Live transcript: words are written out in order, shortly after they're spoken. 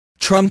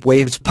Trump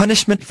waives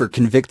punishment for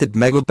convicted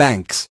mega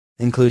banks,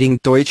 including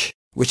Deutsche,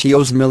 which he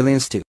owes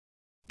millions to.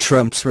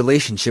 Trump's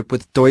relationship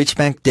with Deutsche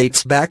Bank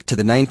dates back to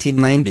the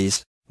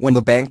 1990s, when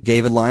the bank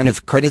gave a line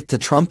of credit to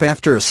Trump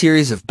after a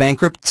series of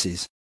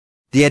bankruptcies.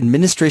 The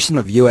administration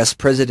of U.S.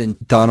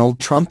 President Donald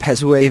Trump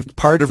has waived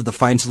part of the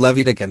fines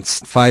levied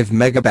against 5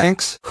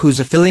 megabanks whose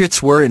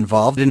affiliates were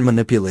involved in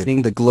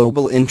manipulating the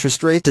global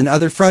interest rate and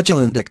other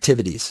fraudulent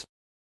activities.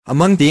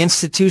 Among the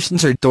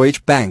institutions are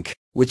Deutsche Bank,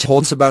 which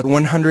holds about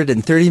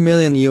 $130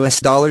 million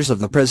of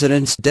the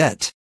president's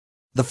debt.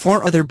 The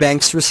 4 other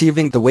banks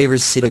receiving the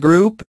waivers,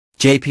 Citigroup,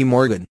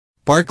 JPMorgan,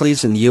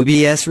 Barclays and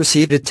UBS,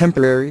 received a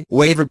temporary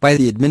waiver by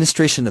the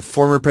administration of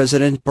former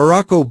President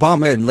Barack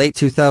Obama in late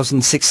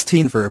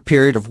 2016 for a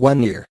period of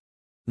 1 year.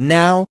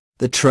 Now,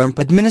 the Trump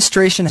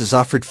administration has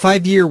offered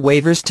 5-year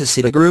waivers to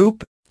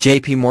Citigroup,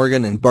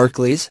 JPMorgan and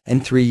Barclays,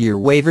 and 3-year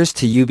waivers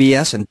to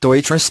UBS and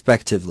Deutsche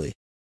respectively.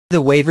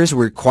 The waivers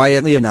were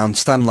quietly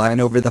announced online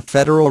over the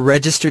Federal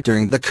Register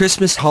during the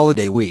Christmas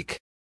holiday week.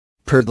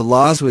 Per the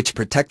laws which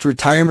protect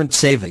retirement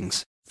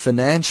savings,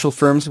 financial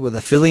firms with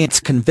affiliates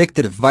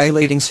convicted of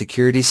violating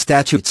securities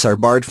statutes are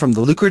barred from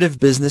the lucrative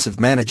business of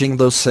managing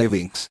those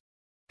savings.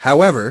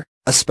 However,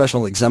 a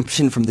special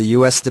exemption from the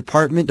U.S.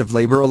 Department of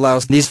Labor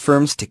allows these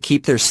firms to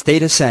keep their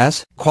status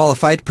as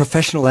qualified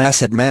professional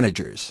asset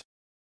managers.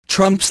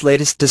 Trump's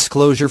latest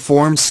disclosure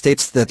form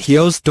states that he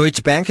owes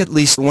Deutsche Bank at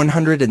least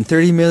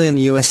 $130 million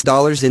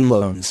in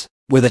loans,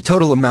 with a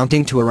total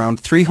amounting to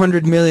around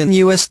 $300 million.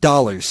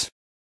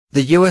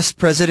 The U.S.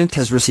 president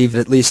has received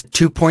at least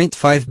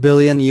 $2.5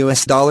 billion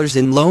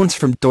in loans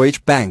from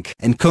Deutsche Bank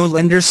and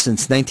co-lenders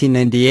since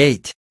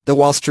 1998, the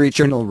Wall Street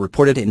Journal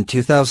reported in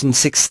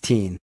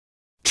 2016.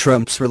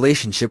 Trump's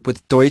relationship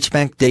with Deutsche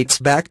Bank dates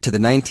back to the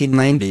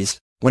 1990s,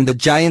 when the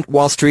giant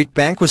Wall Street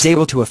bank was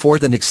able to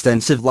afford an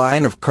extensive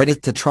line of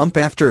credit to Trump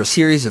after a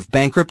series of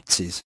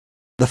bankruptcies.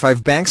 The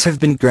 5 banks have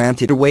been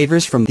granted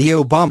waivers from the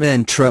Obama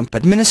and Trump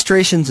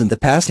administrations in the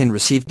past and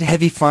received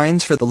heavy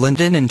fines for the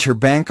London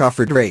Interbank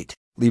Offered Rate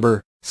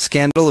 (LIBOR)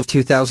 scandal of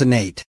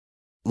 2008.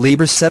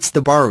 LIBOR sets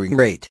the borrowing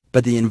rate,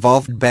 but the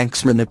involved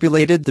banks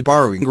manipulated the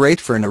borrowing rate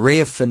for an array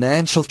of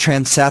financial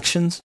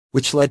transactions,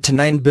 which led to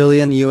 $9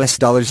 billion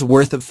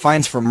worth of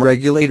fines from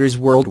regulators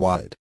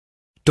worldwide.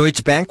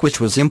 Deutsche Bank, which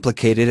was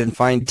implicated and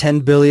fined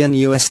 $10 billion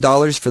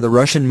for the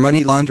Russian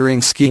money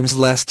laundering schemes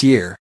last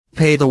year,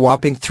 paid a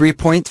whopping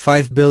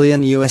 $3.5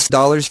 billion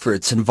for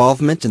its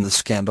involvement in the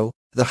scandal,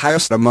 the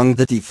highest among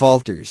the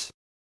defaulters.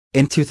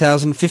 In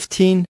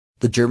 2015,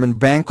 the German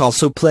bank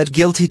also pled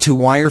guilty to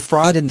wire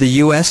fraud in the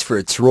U.S. for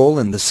its role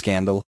in the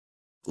scandal.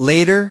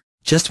 Later,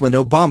 just when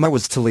Obama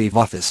was to leave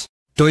office,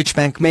 Deutsche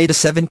Bank made a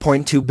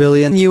 $7.2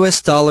 billion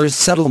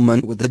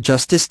settlement with the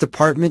Justice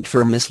Department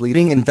for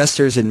misleading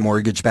investors in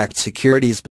mortgage-backed securities.